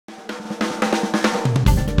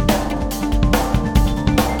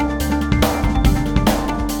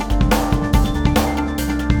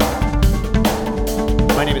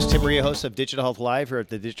Brady, host of Digital Health Live here at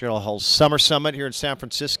the Digital Health Summer Summit here in San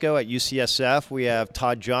Francisco at UCSF. We have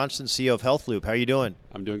Todd Johnson, CEO of HealthLoop. How are you doing?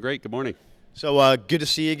 I'm doing great. Good morning. So good to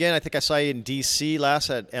see you again. I think I saw you in D.C. last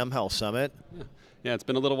at mHealth Summit. Yeah, it's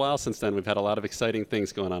been a little while since then. We've had a lot of exciting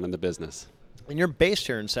things going on in the business. And you're based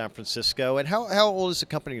here in San Francisco. And how old is the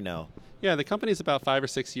company now? Yeah, the company's about 5 or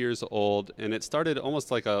 6 years old, and it started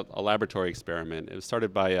almost like a laboratory experiment. It was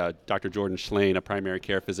started by Dr. Jordan Schlane, a primary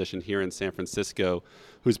care physician here in San Francisco,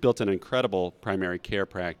 who's built an incredible primary care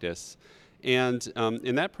practice. And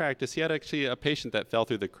in that practice, he had actually a patient that fell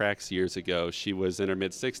through the cracks years ago. She was in her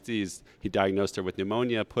mid-60s. He diagnosed her with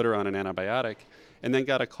pneumonia, put her on an antibiotic, and then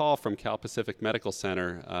got a call from Cal Pacific Medical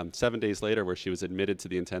Center 7 days later where she was admitted to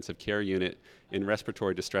the intensive care unit in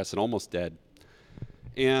respiratory distress and almost dead.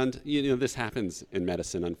 And this happens in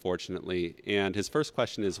medicine, unfortunately. And his first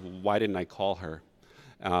question is, why didn't I call her?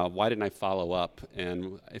 Why didn't I follow up?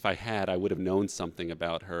 And if I had, I would have known something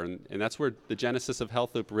about her. And that's where the genesis of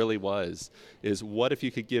HealthLoop really was, is what if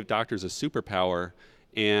you could give doctors a superpower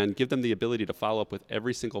and give them the ability to follow up with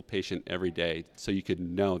every single patient every day so you could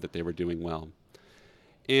know that they were doing well.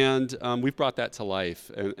 And we've brought that to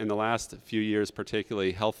life. In the last few years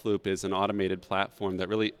particularly, HealthLoop is an automated platform that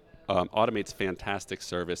really automates fantastic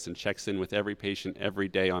service and checks in with every patient every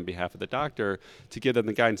day on behalf of the doctor to give them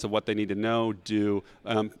the guidance of what they need to know, do,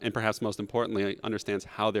 and perhaps most importantly, understands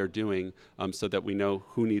how they're doing so that we know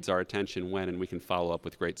who needs our attention when, and we can follow up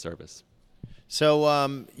with great service.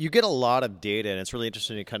 So you get a lot of data, and it's really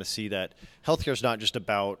interesting to kind of see that healthcare is not just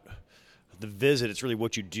about the visit, it's really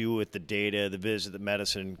what you do with the data, the visit, the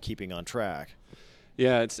medicine, keeping on track.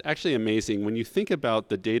 Yeah, it's actually amazing. When you think about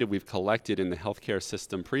the data we've collected in the healthcare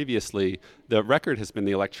system previously, the record has been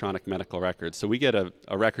the electronic medical record. So we get a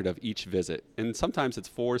record of each visit. And sometimes it's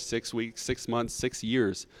 4, 6 weeks, 6 months, 6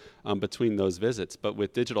 years between those visits. But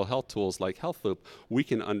with digital health tools like HealthLoop, we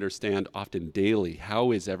can understand often daily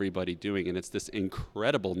how is everybody doing. And it's this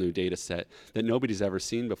incredible new data set that nobody's ever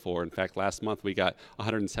seen before. In fact, last month we got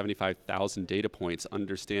 175,000 data points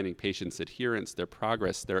understanding patients' adherence, their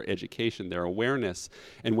progress, their education, their awareness.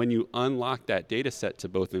 And when you unlock that data set to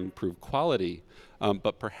both improve quality,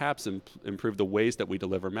 but perhaps improve the ways that we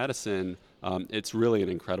deliver medicine, it's really an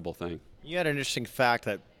incredible thing. You had an interesting fact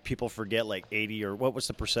that people forget, like 80 or what was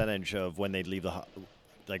the percentage of when they'd leave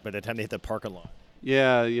like by the time they hit the parking lot?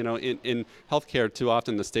 Yeah, in healthcare, too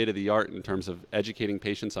often the state of the art in terms of educating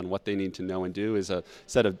patients on what they need to know and do is a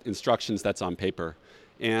set of instructions that's on paper.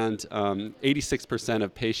 And 86%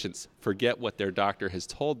 of patients forget what their doctor has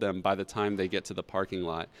told them by the time they get to the parking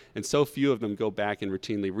lot. And so few of them go back and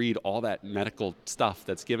routinely read all that medical stuff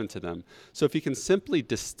that's given to them. So if you can simply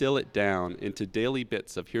distill it down into daily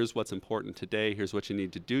bits of here's what's important today, here's what you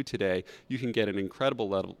need to do today, you can get an incredible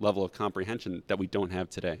level of comprehension that we don't have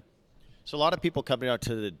today. So a lot of people coming out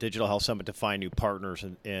to the Digital Health Summit to find new partners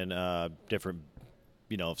and different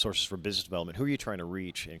sources for business development. Who are you trying to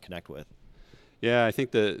reach and connect with? Yeah, I think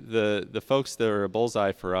the folks that are a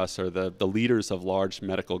bullseye for us are the leaders of large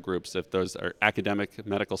medical groups. If those are academic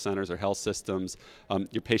medical centers or health systems,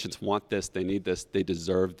 your patients want this, they need this, they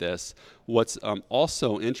deserve this. What's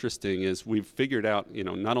also interesting is we've figured out,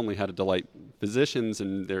 not only how to delight physicians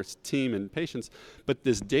and their team and patients, but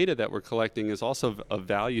this data that we're collecting is also of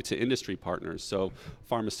value to industry partners. So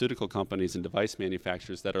pharmaceutical companies and device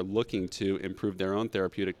manufacturers that are looking to improve their own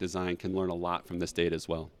therapeutic design can learn a lot from this data as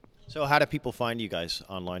well. So how do people find you guys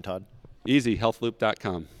online, Todd? Easy,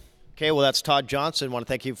 healthloop.com. Okay, well, that's Todd Johnson. I want to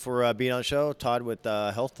thank you for being on the show. Todd with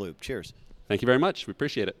HealthLoop. Cheers. Thank you very much. We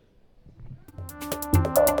appreciate it.